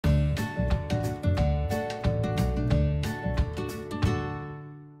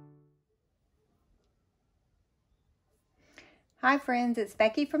Hi friends, it's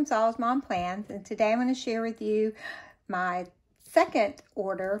Becky from Saul's Mom Plans, and today I'm going to share with you my second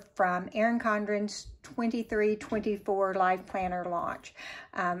order from Erin Condren's 23-24 Life Planner launch.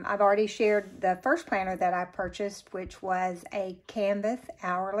 I've already shared the first planner that I purchased, which was a canvas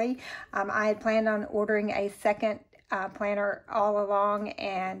hourly. I had planned on ordering a second planner all along,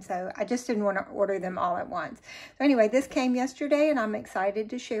 and so I just didn't want to order them all at once. So anyway, this came yesterday and I'm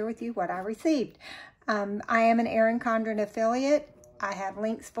excited to share with you what I received. I am an Erin Condren affiliate. I have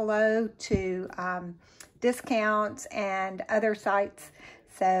links below to discounts and other sites,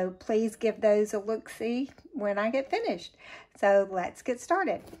 so please give those a look-see when I get finished. So let's get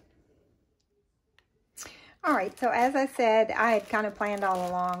started. All right, so as I said, I had kind of planned all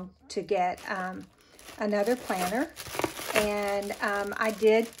along to get another planner, and I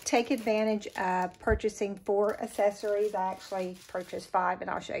did take advantage of purchasing 4 accessories. I actually purchased 5, and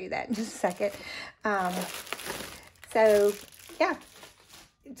I'll show you that in just a second. So yeah,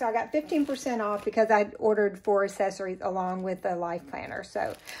 so I got 15% off because I ordered 4 accessories along with the Life Planner.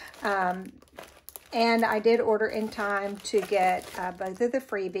 So and I did order in time to get both of the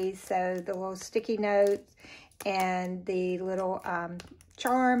freebies, so the little sticky notes and the little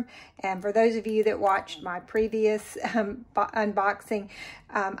charm. And for those of you that watched my previous unboxing,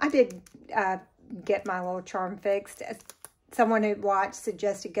 I did get my little charm fixed. Someone who watched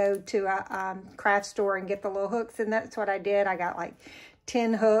suggested go to a craft store and get the little hooks, and that's what I did. I got like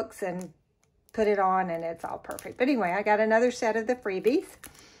 10 hooks and put it on, and it's all perfect. But anyway, I got another set of the freebies.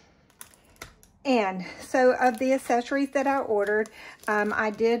 And so of the accessories that I ordered,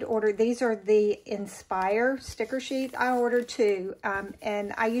 I did order, these are the Inspire sticker sheets. I ordered 2,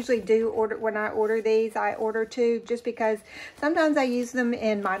 and I usually do order, when I order these, I order 2 just because sometimes I use them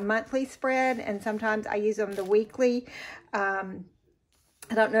in my monthly spread and sometimes I use them the weekly.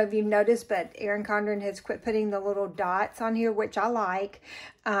 I don't know if you've noticed, but Erin Condren has quit putting the little dots on here, which I like.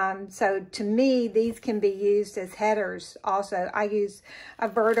 So to me, these can be used as headers also. I use a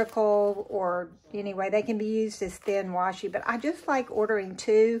vertical, or anyway, they can be used as thin washi, but I just like ordering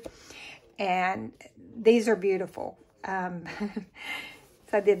 2, and these are beautiful.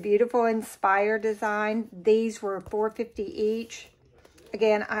 So the beautiful Inspire design, these were $4.50 each.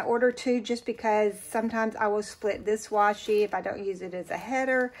 Again, I ordered 2 just because sometimes I will split this washi if I don't use it as a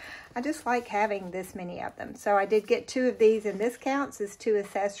header. I just like having this many of them. So I did get 2 of these, and this counts as 2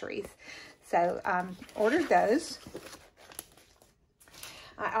 accessories. So ordered those.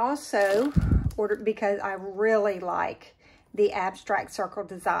 I also ordered because I really like the abstract circle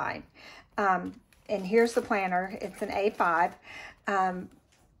design. And here's the planner. It's an A5.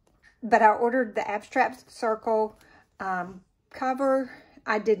 But I ordered the abstract circle cover.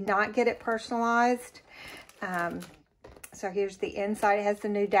 I did not get it personalized. So here's the inside. It has the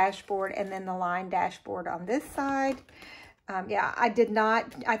new dashboard and then the line dashboard on this side. Yeah, I did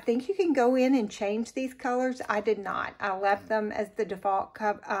not. I think you can go in and change these colors. I did not. I left them as the default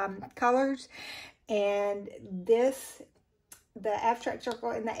colors. And this, the abstract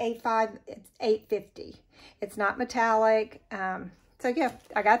circle in the A5, it's $8.50. It's not metallic. So yeah,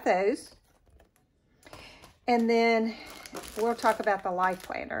 I got those. And then we'll talk about the Life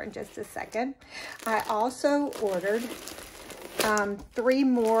Planner in just a second. I also ordered 3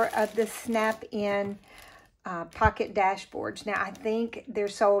 more of the snap-in pocket dashboards. Now, I think they're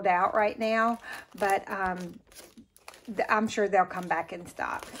sold out right now, but I'm sure they'll come back in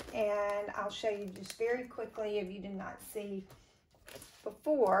stock. And I'll show you just very quickly, if you did not see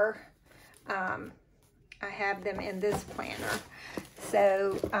before, I have them in this planner.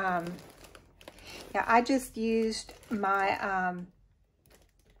 So, yeah, I just used my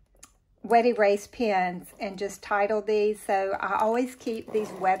wet erase pens and just titled these. So I always keep these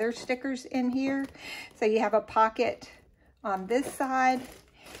weather stickers in here. So you have a pocket on this side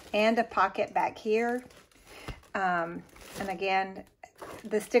and a pocket back here. And again,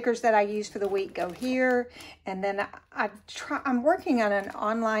 the stickers that I use for the week go here. And then I'm working on an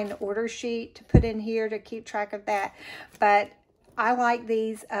online order sheet to put in here to keep track of that. But I like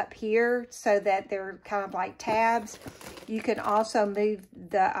these up here so that they're kind of like tabs. You can also move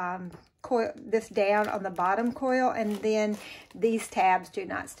the coil, this down on the bottom coil, and then these tabs do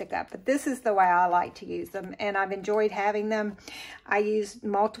not stick up. But this is the way I like to use them, and I've enjoyed having them. I use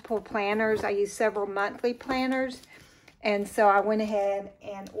multiple planners. I use several monthly planners, and so I went ahead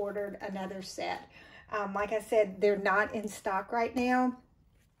and ordered another set. Like I said, they're not in stock right now,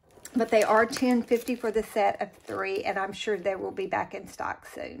 but they are $10.50 for the set of 3, and I'm sure they will be back in stock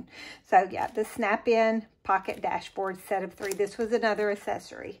soon. So yeah, the snap-in pocket dashboard set of 3. This was another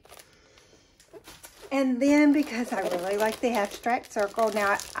accessory. And then because I really like the abstract circle,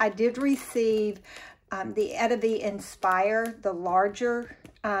 now I did receive the EttaVee Inspire, the larger,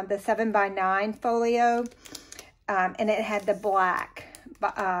 the 7x9 folio, and it had the black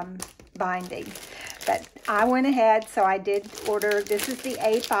binding. But I went ahead, so I did order, this is the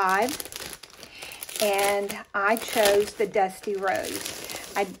A5, and I chose the Dusty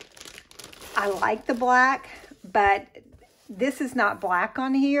Rose. I like the black, but this is not black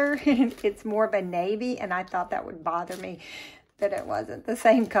on here. It's more of a navy, and I thought that would bother me that it wasn't the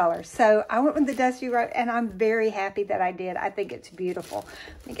same color. So I went with the Dusty Rose, and I'm very happy that I did. I think it's beautiful.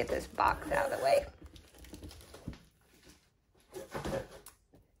 Let me get this box out of the way.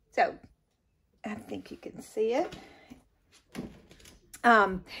 So I think you can see it.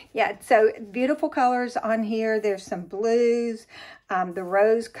 Yeah, so beautiful colors on here. There's some blues, the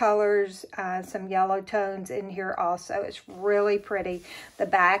rose colors, some yellow tones in here also. It's really pretty. The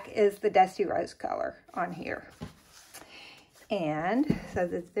back is the Dusty Rose color on here. And so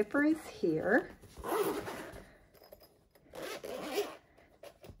the zipper is here.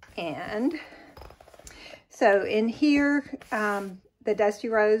 And so in here, the Dusty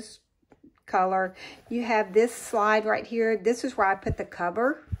Rose color, you have this slide right here. This is where I put the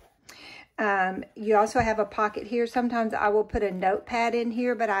cover. You also have a pocket here. Sometimes I will put a notepad in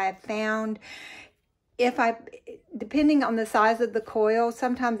here, but I have found depending on the size of the coil,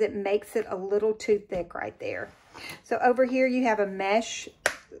 sometimes it makes it a little too thick right there. So over here you have a mesh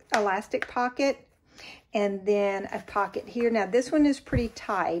elastic pocket, and then a pocket here. Now this one is pretty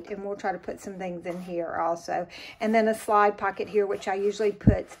tight, and we'll try to put some things in here also. And then a slide pocket here, which I usually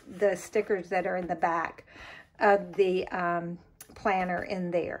put the stickers that are in the back of the planner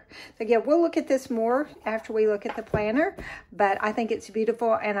in there. So yeah, we'll look at this more after we look at the planner, but I think it's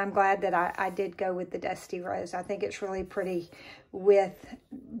beautiful, and I'm glad that I did go with the Dusty Rose. I think it's really pretty with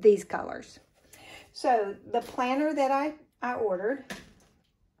these colors. So the planner that I ordered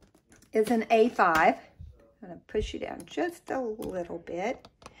is an A5. I'm going to push you down just a little bit.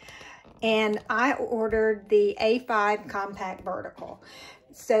 And I ordered the A5 Compact Vertical.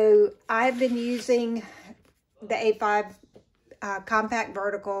 So I've been using the A5 Compact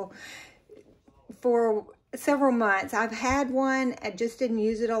Vertical for several months. I've had one, I just didn't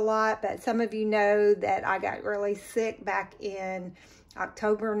use it a lot, but some of you know that I got really sick back in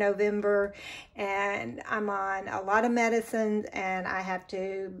October, November, and I'm on a lot of medicines, and I have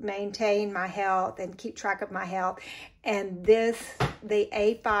to maintain my health and keep track of my health. And the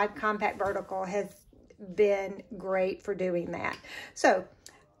A5 Compact Vertical has been great for doing that. So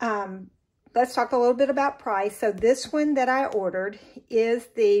let's talk a little bit about price. So this one that I ordered is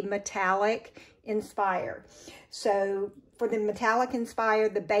the Metallic Inspire. So for the Metallic Inspire,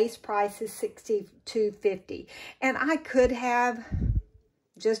 the base price is $62.50, and I could have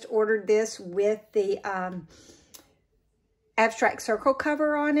just ordered this with the abstract circle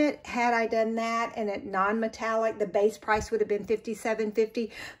cover on it. Had I done that and it non-metallic, the base price would have been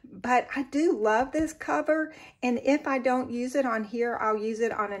 $57.50. But I do love this cover, and if I don't use it on here, I'll use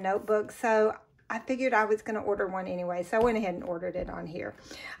it on a notebook. So I figured I was going to order one anyway, so I went ahead and ordered it on here.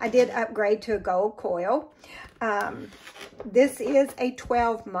 I did upgrade to a gold coil. This is a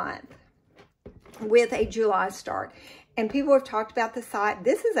 12-month with a July start. And people have talked about the size.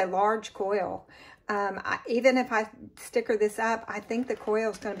 This is a large coil. Even if I sticker this up, I think the coil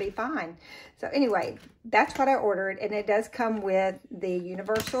is going to be fine. So anyway, that's what I ordered. And it does come with the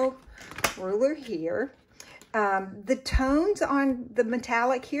universal ruler here. The tones on the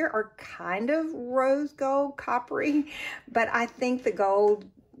metallic here are kind of rose gold, coppery, but I think the gold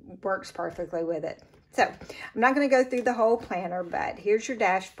works perfectly with it. So I'm not going to go through the whole planner, but here's your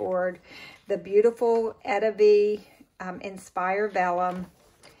dashboard, the beautiful EttaVee Inspire Vellum,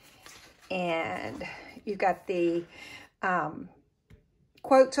 and you've got the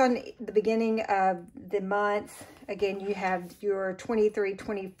quotes on the beginning of the month. Again, you have your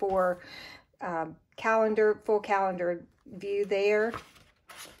 23-24 full calendar view there.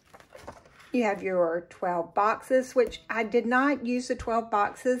 You have your 12 boxes, which I did not use the 12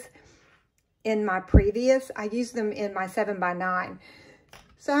 boxes in my previous. I used them in my 7x9.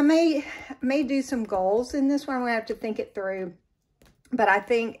 So I may do some goals in this one. I'm going to have to think it through. But I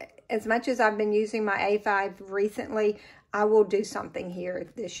think as much as I've been using my A5 recently, I will do something here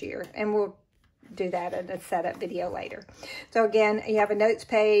this year. And we'll do that in a setup video later. So again, you have a notes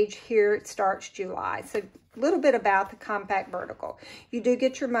page. Here it starts July. So a little bit about the Compact Vertical. You do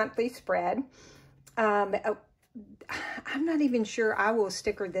get your monthly spread. I'm not even sure I will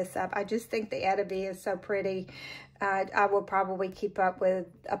sticker this up. I just think the EttaVee is so pretty. I will probably keep up with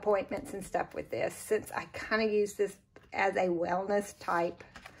appointments and stuff with this, since I kind of use this as a wellness type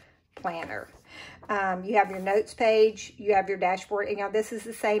planner. You have your notes page, you have your dashboard. And, you know, this is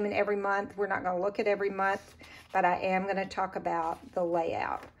the same in every month. We're not going to look at every month, but I am going to talk about the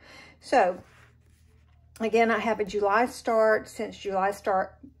layout. So, again, I have a July start. Since July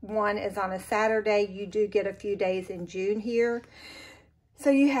start 1 is on a Saturday, you do get a few days in June here. So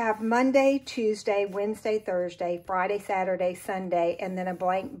you have Monday, Tuesday, Wednesday, Thursday, Friday, Saturday, Sunday, and then a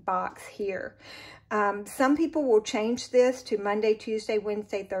blank box here. Some people will change this to Monday, Tuesday,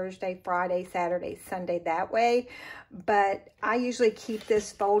 Wednesday, Thursday, Friday, Saturday, Sunday that way. But I usually keep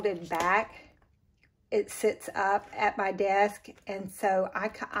this folded back. It sits up at my desk, and so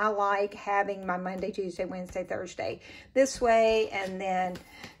I like having my Monday, Tuesday, Wednesday, Thursday this way, and then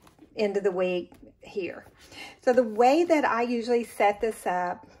end of the week here. So the way that I usually set this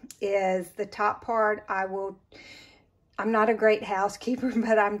up is the top part, I'm not a great housekeeper,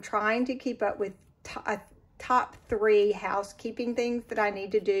 but I'm trying to keep up with top 3 housekeeping things that I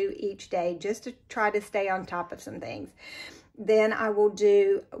need to do each day, just to try to stay on top of some things. Then I will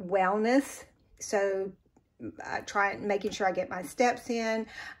do wellness. So I try making sure I get my steps in.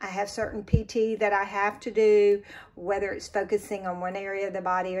 I have certain PT that I have to do, whether it's focusing on one area of the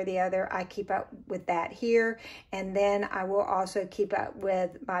body or the other. I keep up with that here. And then I will also keep up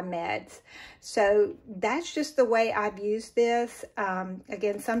with my meds. So that's just the way I've used this.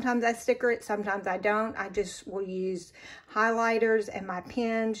 Again, sometimes I sticker it, sometimes I don't. I just will use highlighters and my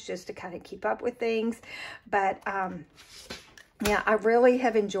pens just to kind of keep up with things. But yeah, I really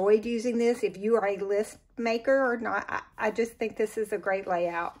have enjoyed using this. If you are a list maker or not, I just think this is a great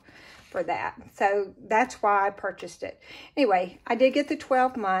layout for that. So that's why I purchased it. Anyway, I did get the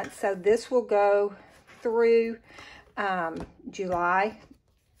 12 months, so this will go through July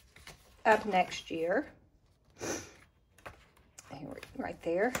of next year. Right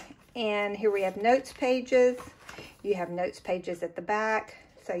there. And here we have notes pages. You have notes pages at the back.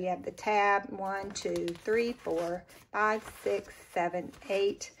 So you have the tab 1, 2, 3, 4, 5, 6, 7,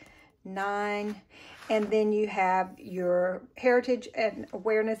 8, 9. And then you have your heritage and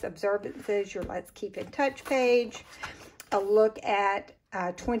awareness observances, your Let's Keep in Touch page, a look at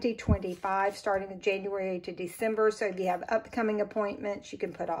 2025 starting in January to December. So if you have upcoming appointments, you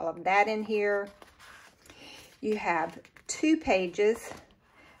can put all of that in here. You have 2 pages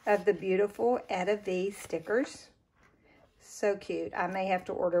of the beautiful EttaVee stickers. So cute. I may have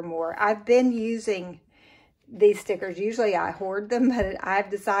to order more. I've been using these stickers. Usually I hoard them, but I've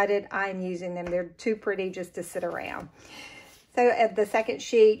decided I'm using them. They're too pretty just to sit around. So at the second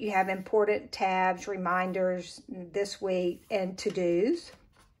sheet, you have important tabs, reminders this week, and to-dos.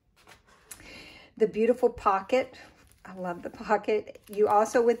 The beautiful pocket. I love the pocket. You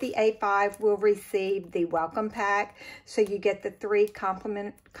also, with the A5, will receive the welcome pack. So you get the 3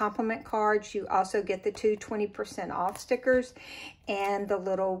 compliment cards. You also get the 2 20% off stickers and the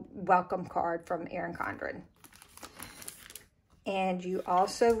little welcome card from Erin Condren. And you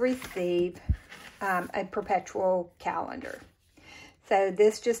also receive a perpetual calendar. So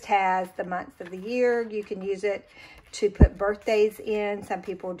this just has the months of the year. You can use it to put birthdays in. Some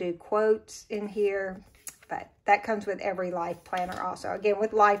people do quotes in here. But that comes with every life planner also. Again,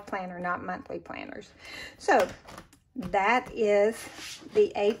 with LifePlanner, not monthly planners. So that is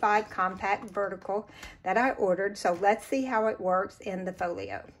the A5 Compact Vertical that I ordered. So let's see how it works in the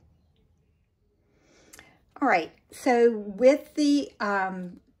Folio. All right, so with the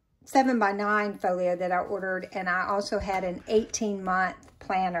 7x9 Folio that I ordered, and I also had an 18-month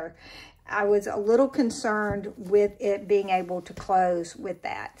planner, I was a little concerned with it being able to close with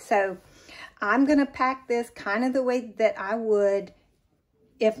that. So I'm going to pack this kind of the way that I would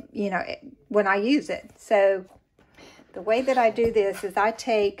if, you know, when I use it. So the way that I do this is I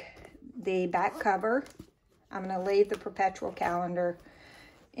take the back cover. I'm going to leave the perpetual calendar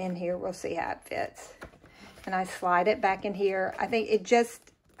in here. We'll see how it fits. And I slide it back in here. I think it just,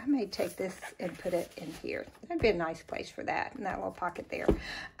 I may take this and put it in here. That'd be a nice place for that, in that little pocket there.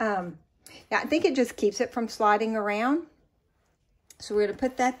 Yeah, I think it just keeps it from sliding around. So we're going to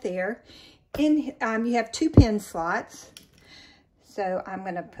put that there. You have 2 pen slots. So I'm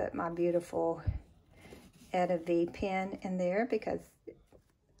going to put my beautiful EttaVee pen in there because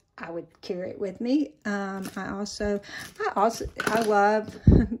I would carry it with me. I love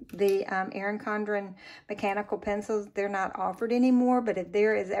the Erin Condren mechanical pencils. They're not offered anymore, but if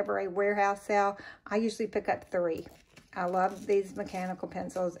there is ever a warehouse sale, I usually pick up 3. I love these mechanical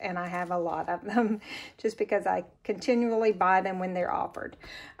pencils, and I have a lot of them just because I continually buy them when they're offered.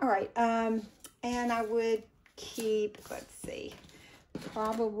 All right, and I would keep, let's see,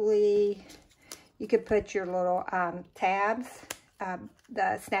 probably you could put your little tabs,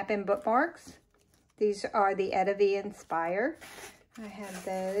 the snap-in bookmarks. These are the EttaVee Inspire I have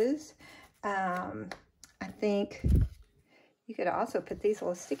those. I think you could also put these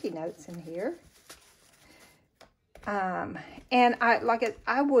little sticky notes in here. And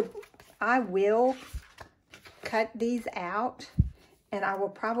I will cut these out, and I will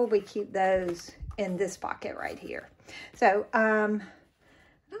probably keep those in this pocket right here. So, I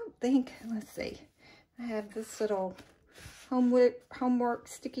don't think, let's see, I have this little homework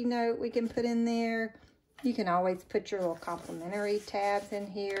sticky note we can put in there. You can always put your little complimentary tabs in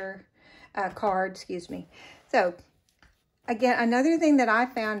here, card, excuse me. So, again, another thing that I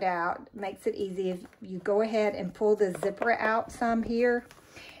found out makes it easy if you go ahead and pull the zipper out some here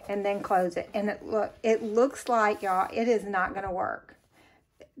and then close it. And it looks like, y'all, it is not going to work.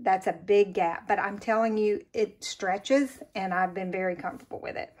 That's a big gap, but I'm telling you, it stretches, and I've been very comfortable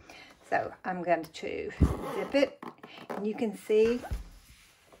with it. So I'm going to zip it, and you can see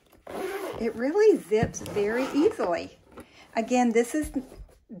it really zips very easily. Again, that's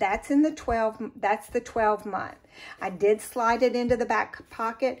the 12 month. I did slide it into the back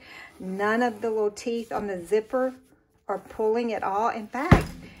pocket. None of the little teeth on the zipper are pulling at all. In fact,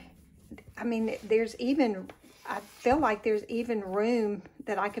 I mean, I feel like there's even room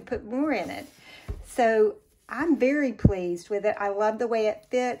that I could put more in it. So I'm very pleased with it. I love the way it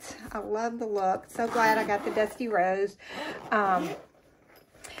fits. I love the look. So glad I got the Dusty Rose. I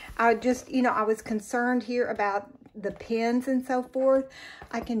was concerned here about the pins and so forth.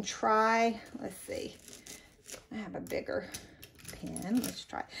 I can try, let's see. I have a bigger pen. Let's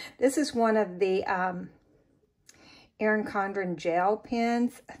try. This is one of the Erin Condren gel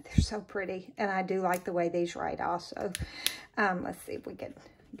pens. They're so pretty, and I do like the way these write also. Let's see if we can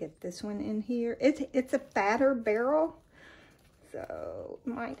get this one in here. It's a fatter barrel, so it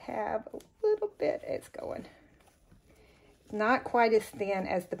might have a little bit. It's going. Not quite as thin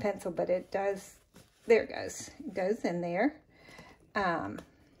as the pencil, but it does. There it goes. It goes in there. All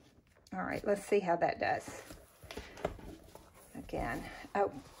right, let's see how that does. Again,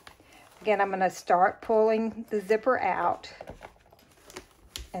 I'm going to start pulling the zipper out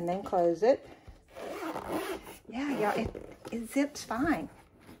and then close it. Yeah, it zips fine.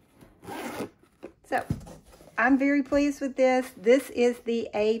 So, I'm very pleased with this. This is the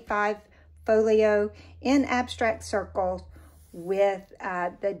A5 Folio in abstract circles with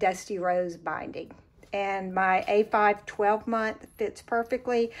the Dusty Rose binding. And my A5 12 month fits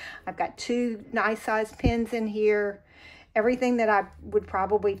perfectly. I've got 2 nice size pins in here. Everything that I would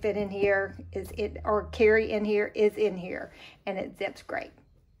probably fit in here or carry in here is in here, and it zips great.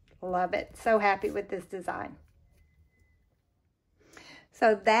 Love it. So happy with this design.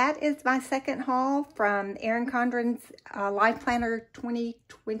 So that is my second haul from Erin Condren's LifePlanner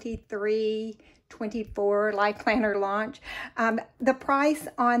 2023-24 LifePlanner launch. The price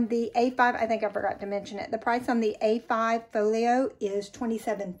on the A5, I think I forgot to mention it, the price on the A5 Folio is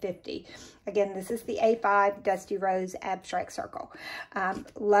 $27.50. Again, this is the A5 Dusty Rose Abstract Circle.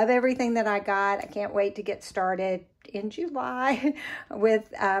 Love everything that I got. I can't wait to get started in July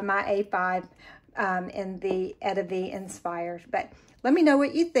with my A5 in the EttaVee Inspires. But let me know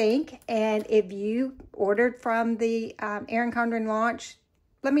what you think, and if you ordered from the Erin Condren launch,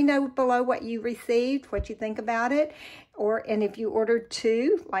 let me know below what you received, what you think about it, and if you ordered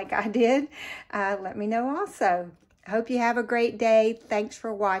 2, like I did, let me know also. I hope you have a great day. Thanks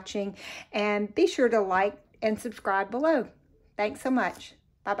for watching, and be sure to like and subscribe below. Thanks so much.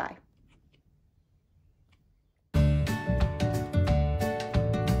 Bye-bye.